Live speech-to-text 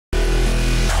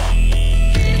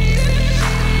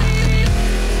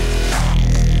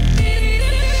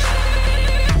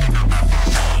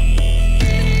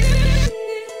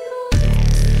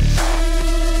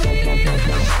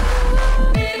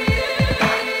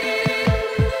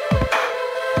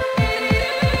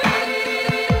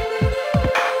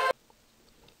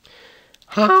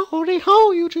Howdy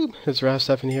ho, YouTube! It's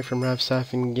Ravstaffin here from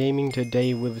Ravstaffin Gaming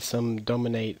today with some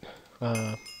Dominate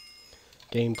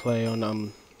gameplay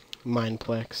on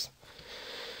Mineplex.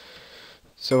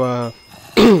 So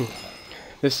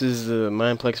this is the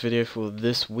Mineplex video for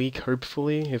this week.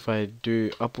 Hopefully, if I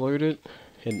do upload it,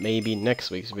 it may be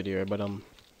next week's video. But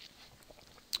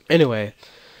anyway,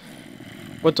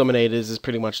 what Dominate is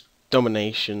pretty much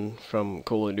domination from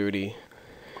Call of Duty.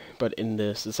 But in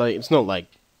this, it's not like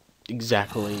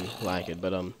exactly like it,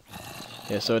 but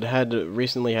yeah, so it had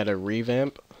recently had a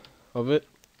revamp of it,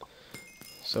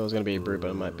 so it was gonna be a brute,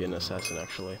 but it might be an assassin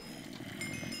actually.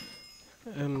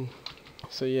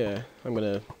 So yeah, I'm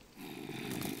gonna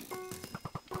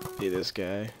be this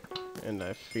guy, and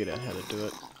I figured out how to do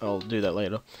it. I'll do that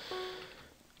later.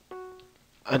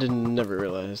 I never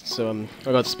realized. So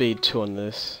I got speed 2 on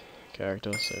this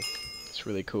character, so it's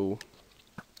really cool.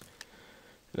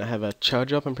 And I have a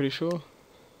charge up, I'm pretty sure.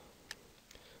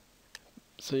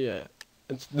 So yeah,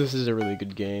 this is a really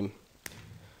good game.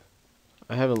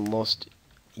 I haven't lost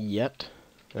yet.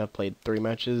 I've played 3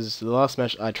 matches. The last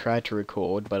match I tried to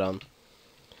record, but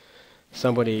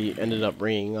somebody ended up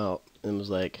ringing up and was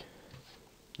like,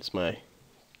 "It's my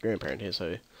grandparent here,"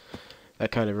 so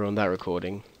that kind of ruined that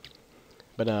recording.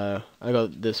 But I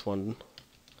got this one,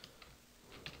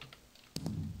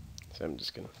 so I'm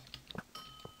just gonna.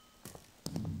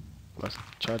 My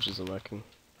charges are working.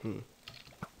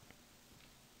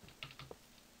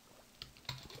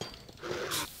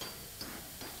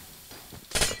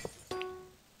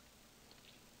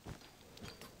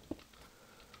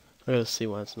 I gotta see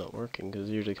why it's not working, because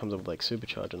it usually comes up with like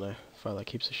supercharge and I fire like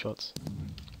heaps of shots.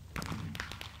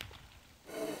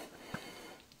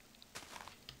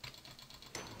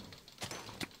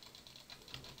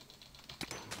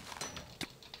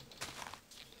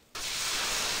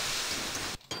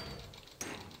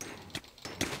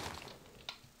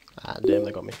 Ah, damn,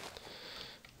 they got me.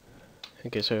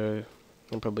 Okay, so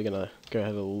I'm probably gonna go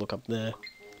have a look up there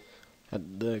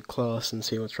at the class and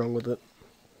see what's wrong with it.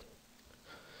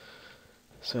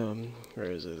 So,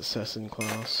 where is it? Assassin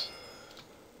class.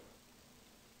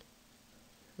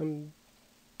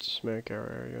 Smoke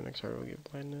arrow area, next arrow will give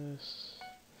blindness.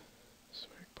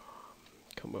 Smoke bomb,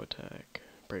 combo attack,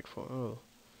 break for. Oh,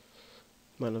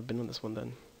 might have been on this one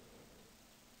then.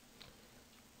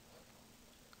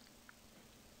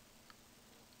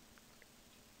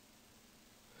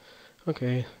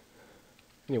 Okay.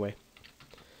 Anyway,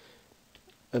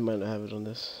 I might not have it on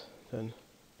this then.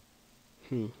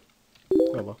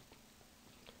 Oh well.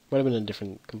 Might have been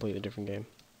a completely different game.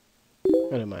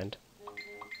 I don't mind.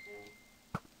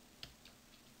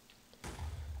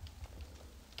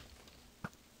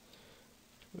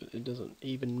 But it doesn't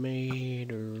even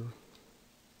matter.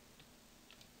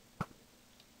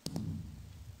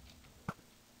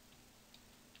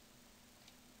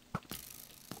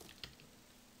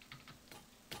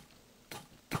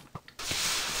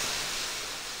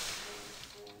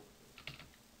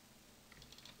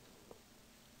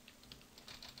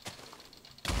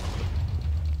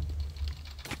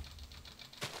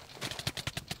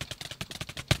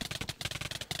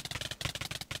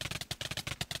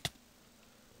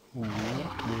 What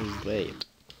was that?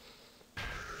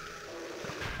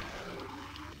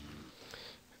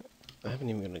 I haven't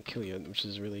even gonna kill you, which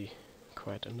is really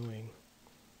quite annoying.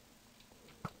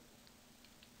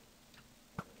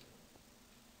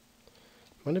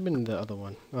 Might have been the other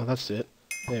one. Oh, that's it.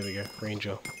 There we go,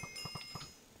 Ranger.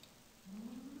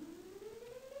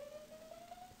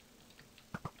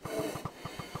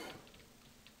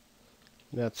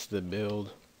 That's the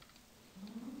build.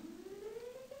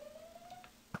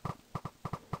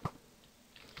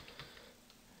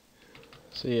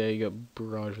 So yeah, you got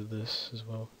barrage with this as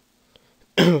well.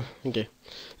 Okay,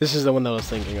 this is the one that I was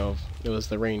thinking of. It was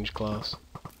the range class.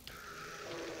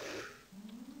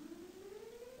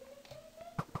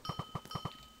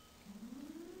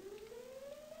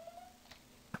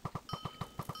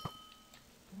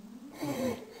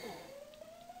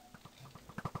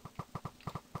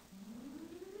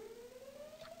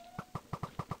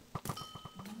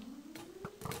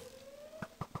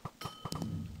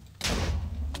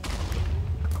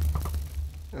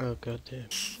 Oh goddamn.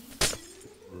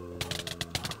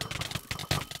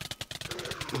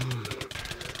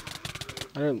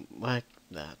 I don't like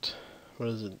that. What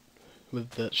is it? With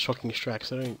the shocking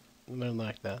strikes, I don't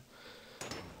like that.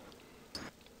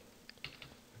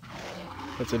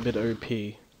 That's a bit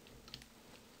OP.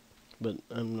 But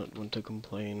I'm not one to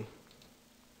complain.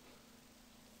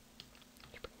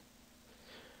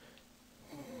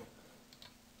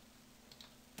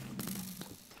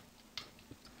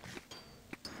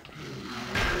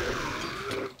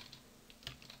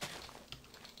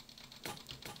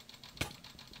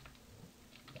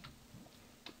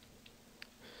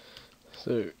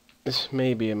 So, this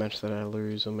may be a match that I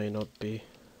lose or may not be.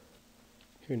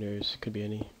 Who knows? Could be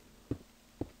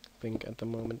anything at the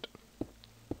moment.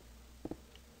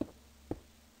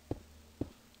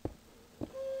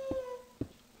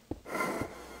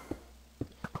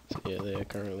 So yeah, they are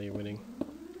currently winning.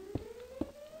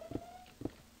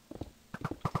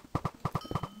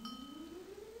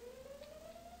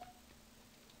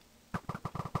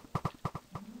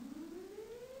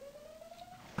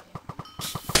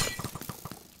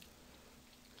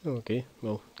 Okay,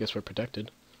 well, guess we're protected.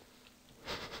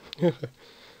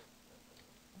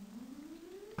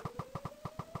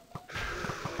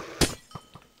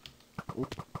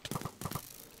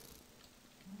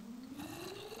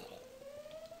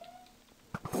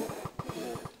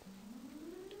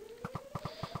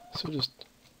 So just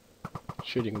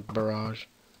shooting with barrage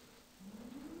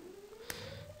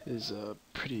is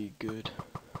pretty good.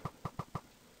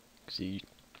 Because you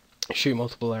shoot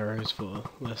multiple arrows for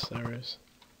less arrows.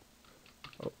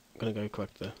 Oh, I'm gonna go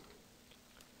collect the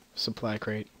supply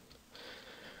crate.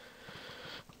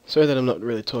 Sorry that I'm not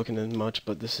really talking as much,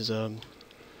 but this is I don't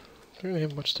really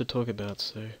have much to talk about,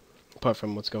 so apart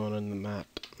from what's going on in the map.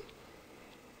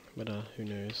 But who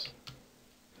knows?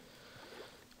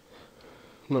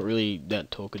 I'm not really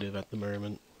that talkative at the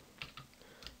moment.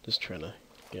 Just trying to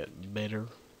get better.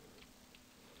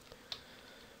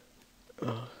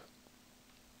 I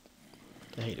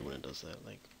hate it when it does that,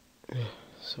 like,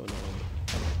 so annoying.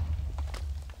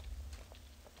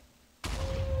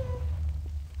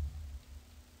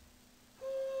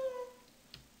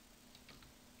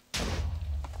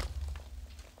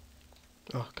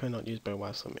 Oh, cannot use bow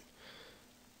while swimming.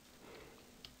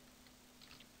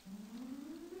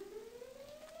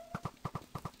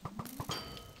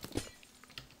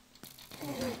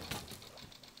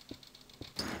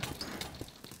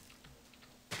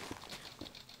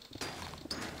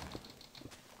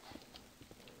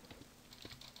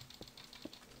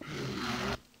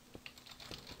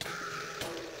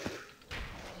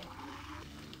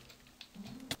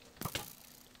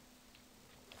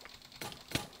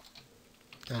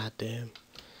 Ah, damn.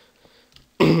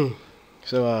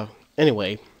 So,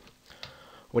 anyway,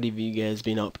 what have you guys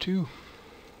been up to?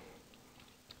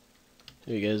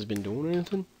 Have you guys been doing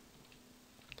anything?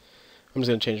 I'm just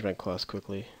gonna change my class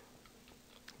quickly.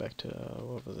 Back to,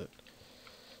 what was it?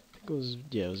 I think it was,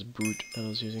 yeah, it was Brute that I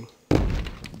was using.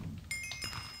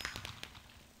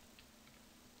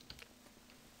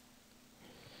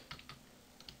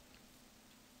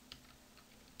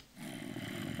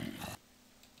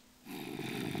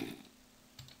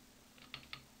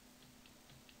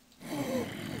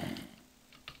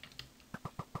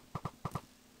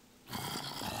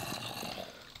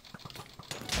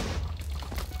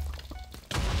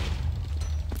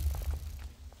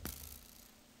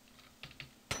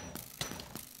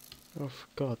 Oh, for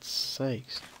God's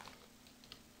sakes.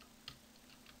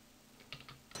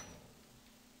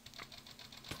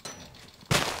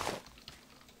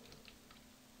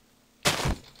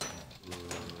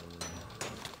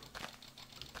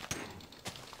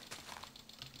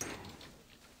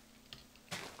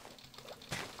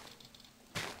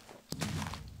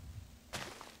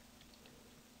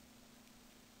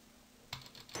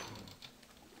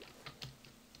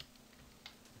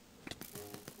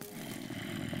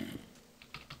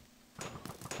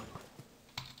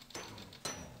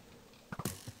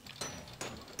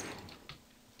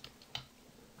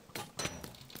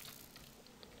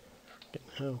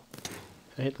 Hell,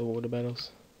 I hate the water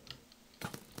battles.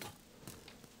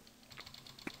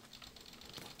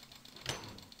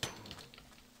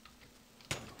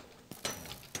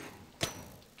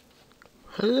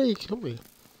 How did they kill me?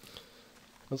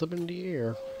 I was up in the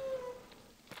air.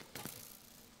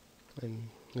 And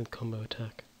a combo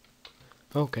attack.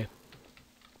 Okay.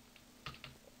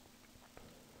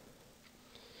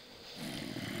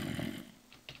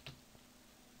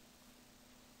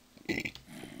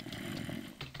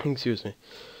 Excuse me.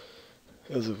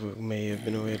 As if it may have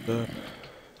been a weird burp.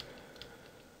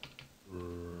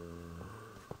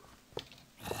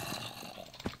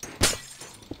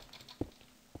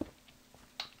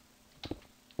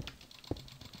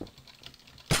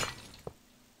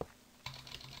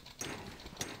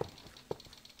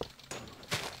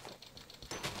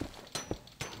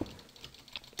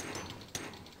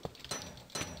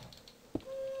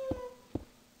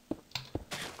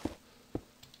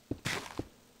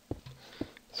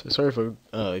 So sorry for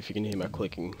if you can hear my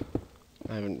clicking.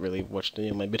 I haven't really watched any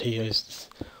of my videos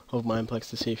of Mineplex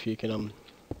to see if you can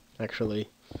actually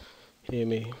hear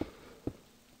me.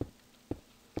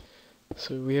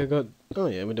 So we have got, oh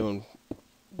yeah, we're doing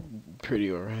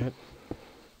pretty alright.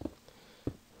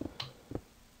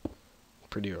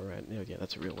 pretty alright. Yeah, yeah,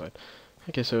 that's a real word.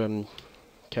 Okay, so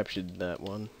captured that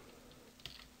one.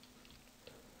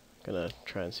 Gonna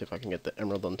try and see if I can get the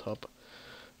emerald on top.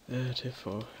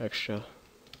 For extra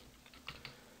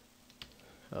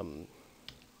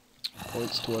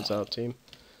points towards our team.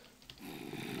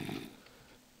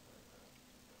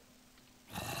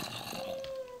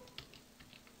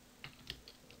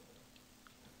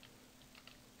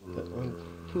 That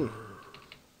one,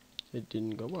 it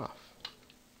didn't go off.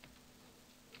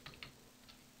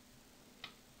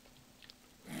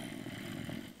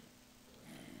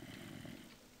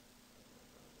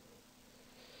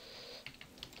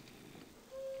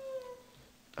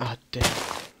 Ah, damn.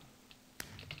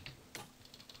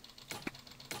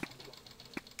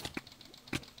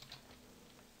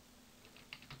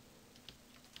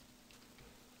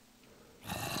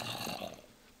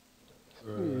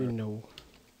 No.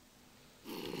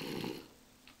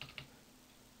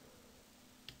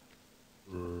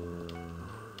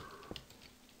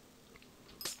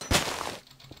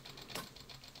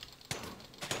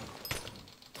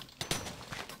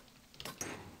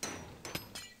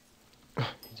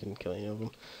 He didn't kill any of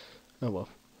them. Oh well.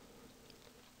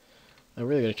 I'm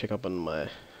really gonna check up on my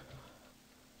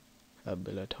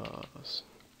abilities,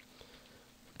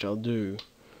 which I'll do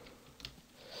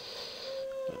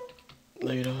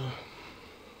later,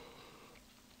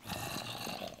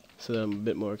 so that I'm a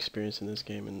bit more experienced in this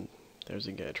game. And there's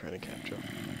a guy trying to capture.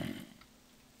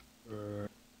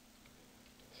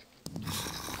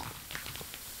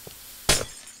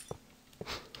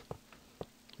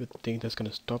 You think that's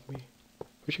gonna stop me?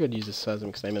 Wish I could use the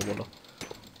seismic same as well.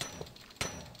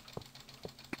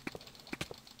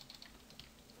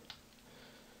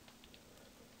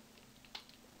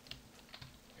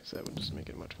 Because that would just make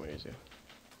it much more easier.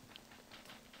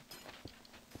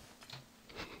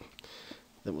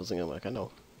 That wasn't gonna work, I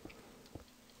know.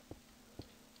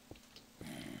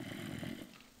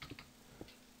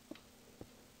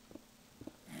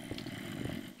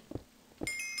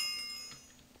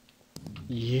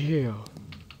 Yeah.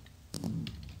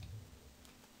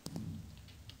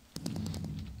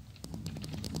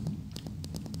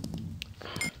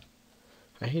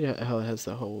 I hate how it has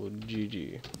the whole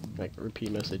GG, like,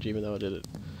 repeat message, even though I did it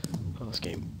last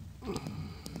game.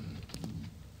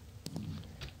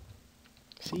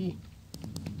 See?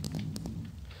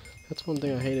 That's one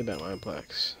thing I hate about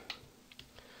Mineplex.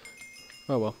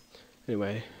 Oh well.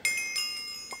 Anyway.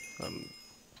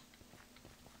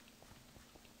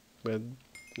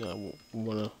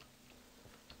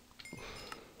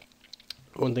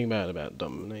 One thing bad about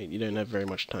Dominate, you don't have very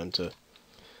much time to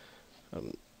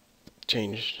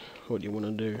change what you want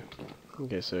to do.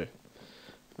 Okay, so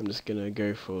I'm just gonna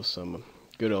go for some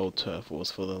good old turf wars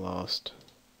for the last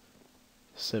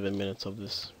 7 minutes of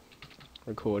this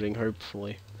recording,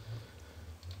 hopefully.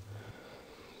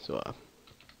 So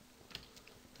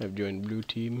I've joined blue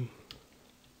team.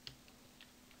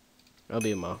 I'll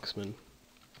be a marksman.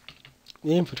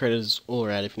 The infiltrator is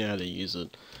alright if you know how to use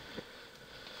it.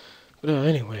 But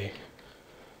anyway.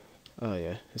 Oh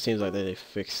yeah, it seems like they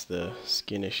fixed the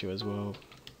skin issue as well,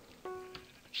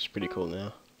 which is pretty cool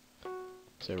now.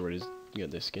 So everybody's got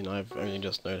their skin. I've only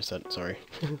just noticed that, sorry.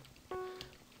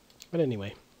 But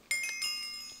anyway.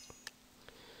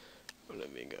 What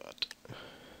have we got?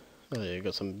 Oh yeah,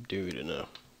 got some dude in a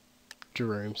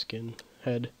Jerome skin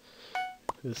head.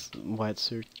 This white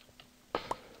suit.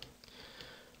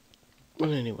 But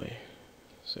anyway,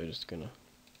 so just gonna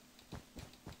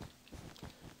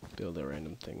build a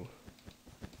random thing.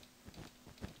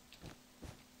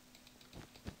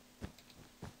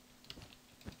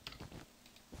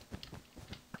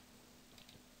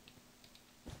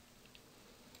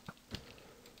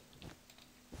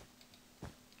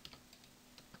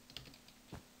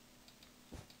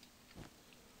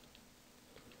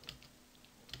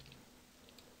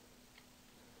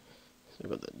 So I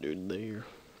got that dude there.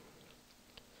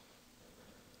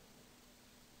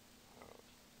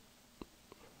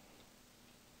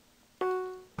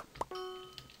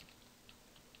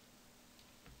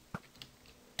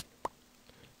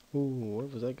 Ooh, where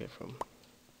was that guy from?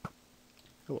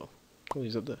 Oh well. Oh,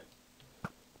 he's up there.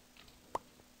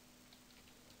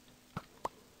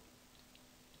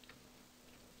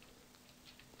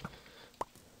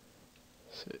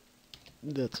 So,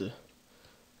 that's a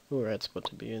alright spot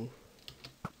to be in.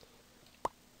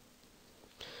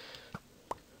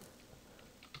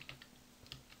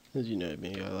 As you know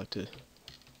me, I like to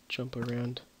jump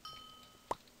around.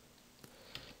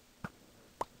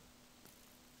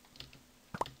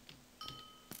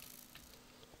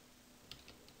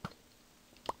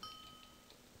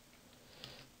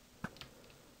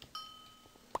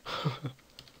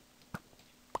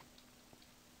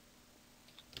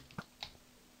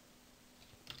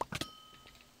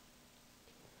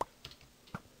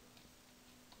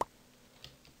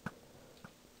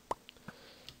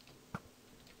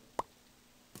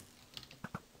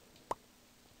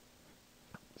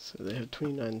 So they have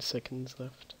 29 seconds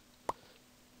left.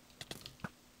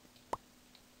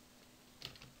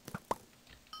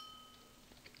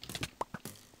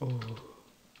 Oh.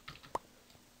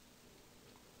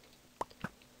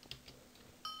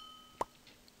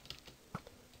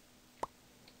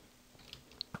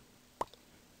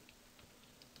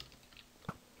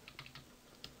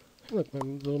 Look, my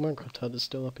little Minecraft hut is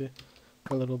still up here.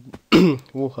 My little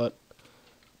wool hut.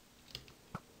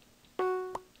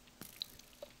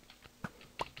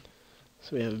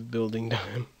 So we have building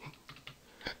time.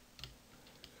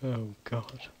 Oh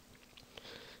god.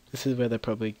 This is where they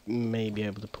probably may be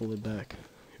able to pull it back.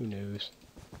 Who knows?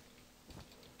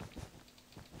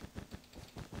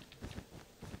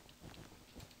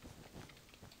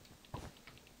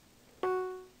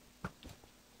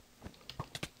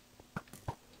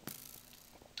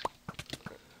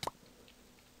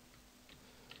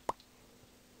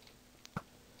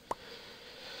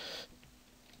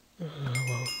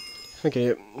 Well.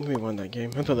 Okay, we won that game.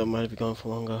 I thought that might have gone for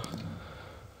longer.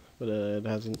 But it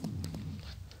hasn't.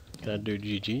 Can I do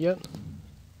GG yet?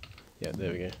 Yeah,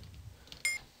 there we go.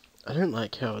 I don't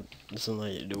like how it doesn't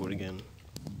let you do it again.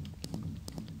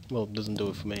 Well, it doesn't do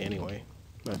it for me anyway.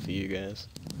 Not for you guys.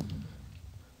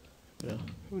 But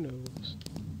who knows?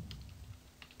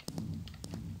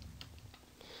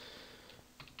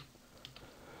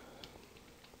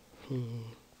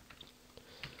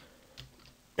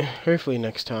 Hopefully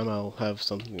next time I'll have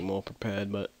something more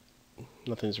prepared, but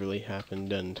nothing's really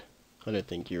happened, and I don't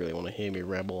think you really want to hear me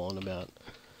ramble on about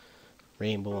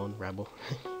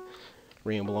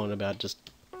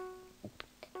just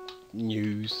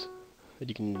news that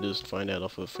you can just find out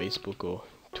off of Facebook or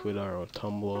Twitter or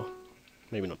Tumblr.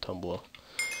 Maybe not Tumblr,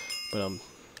 but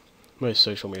most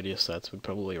social media sites would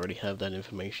probably already have that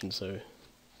information, so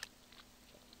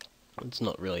it's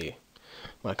not really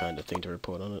my kind of thing to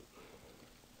report on it.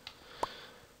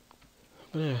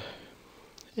 But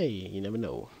hey, you never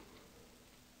know.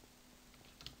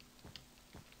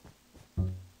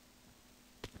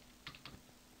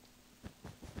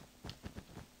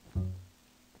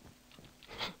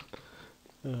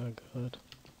 Oh god.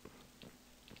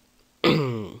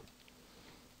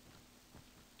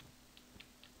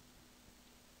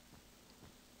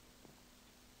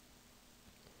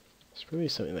 It's probably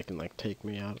something that can like take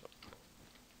me out.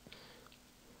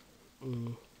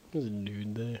 There's a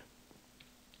dude there.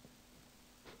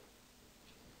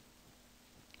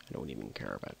 I don't even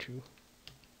care about you.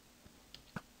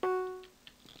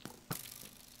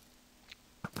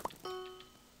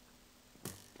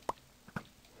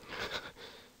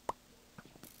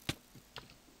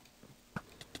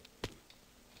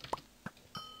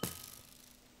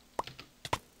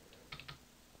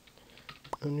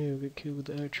 I'm gonna get killed with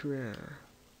the archer.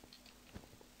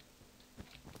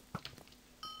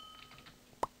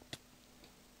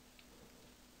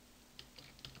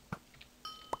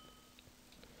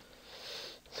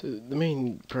 So the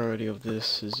main priority of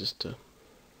this is just to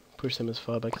push them as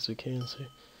far back as we can, so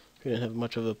we don't have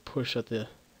much of a push at the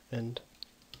end.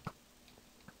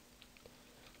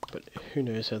 But who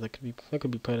knows how that could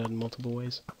be played out in multiple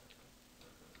ways.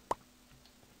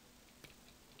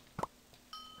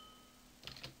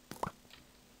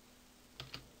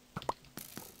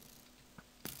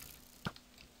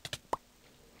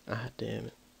 Ah, damn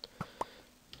it.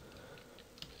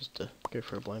 Just to go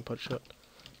for a blind pot shot.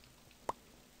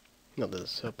 Not that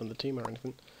it's helping the team or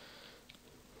anything.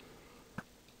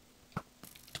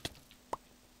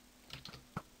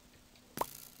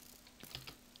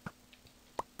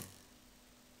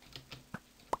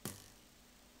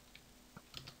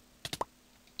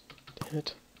 Damn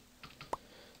it.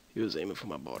 He was aiming for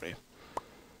my body.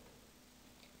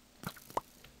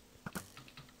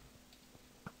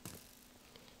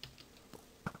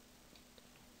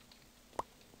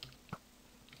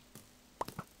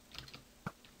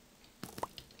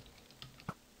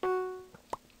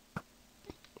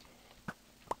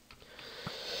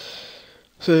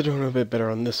 So they're doing a bit better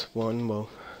on this one, well,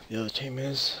 the other team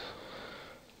is.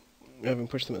 I haven't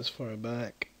pushed them as far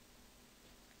back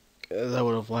as I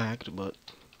would have liked, but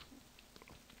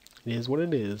it is what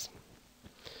it is.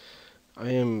 I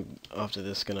am, after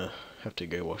this, gonna have to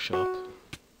go wash up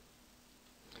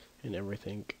and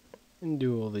everything, and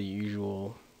do all the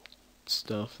usual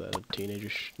stuff that a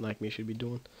teenager like me should be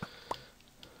doing.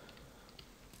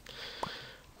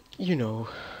 You know,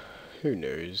 who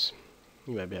knows?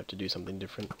 You might have to do something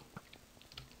different.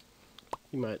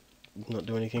 You might not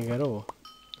do anything at all.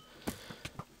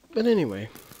 But anyway.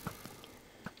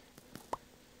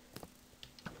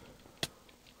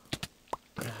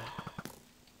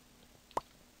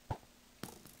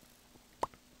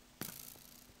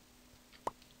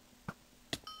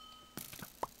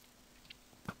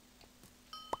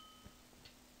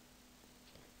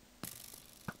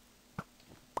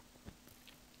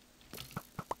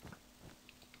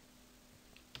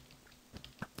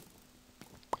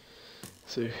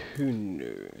 So who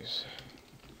knows?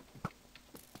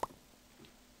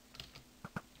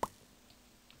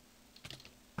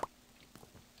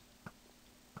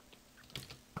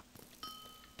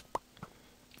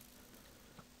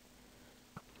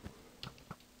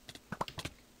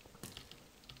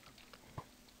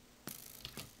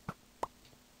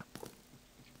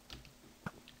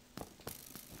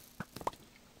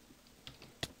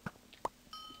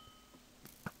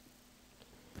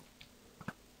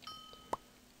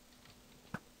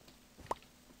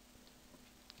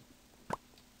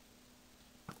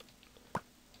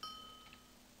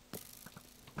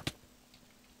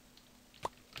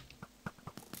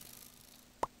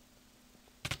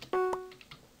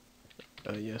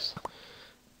 Oh yes.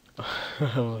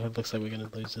 Oh, it looks like we're gonna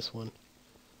lose this one.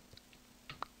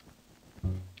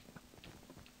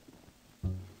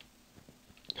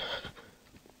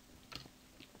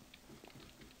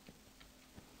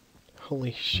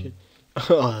 Holy shit.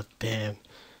 Oh damn.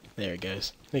 There it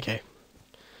goes. Okay.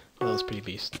 Well, that was pretty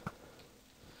beast.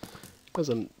 That was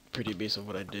a pretty beast of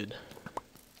what I did.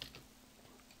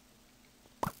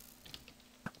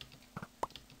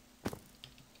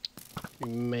 We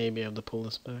may be able to pull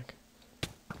this back.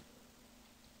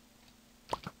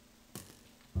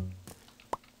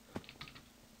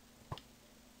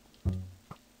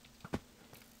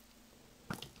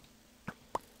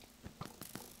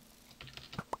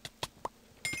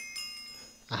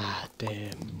 Ah,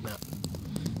 damn. No.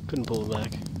 Couldn't pull it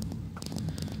back.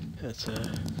 That's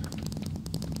a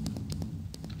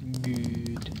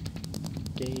good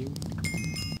game.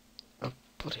 Oh,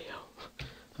 bloody hell.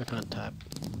 I can't type.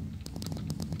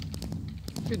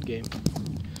 Good game.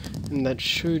 And that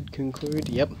should conclude.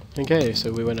 Yep. Okay,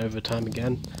 so we went over time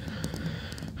again.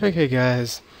 Okay,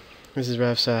 guys. This is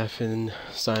Ravsafin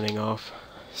signing off.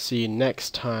 See you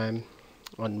next time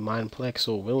on Mineplex,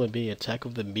 or will it be Attack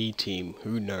of the B Team?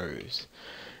 Who knows?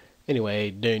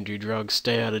 Anyway, don't do drugs,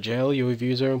 stay out of jail, your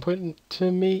views are important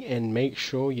to me, and make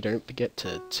sure you don't forget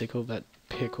to tickle that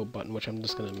pickle button, which I'm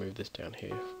just going to move this down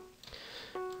here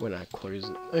when I close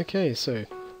it. Okay, so,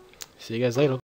 see you guys later.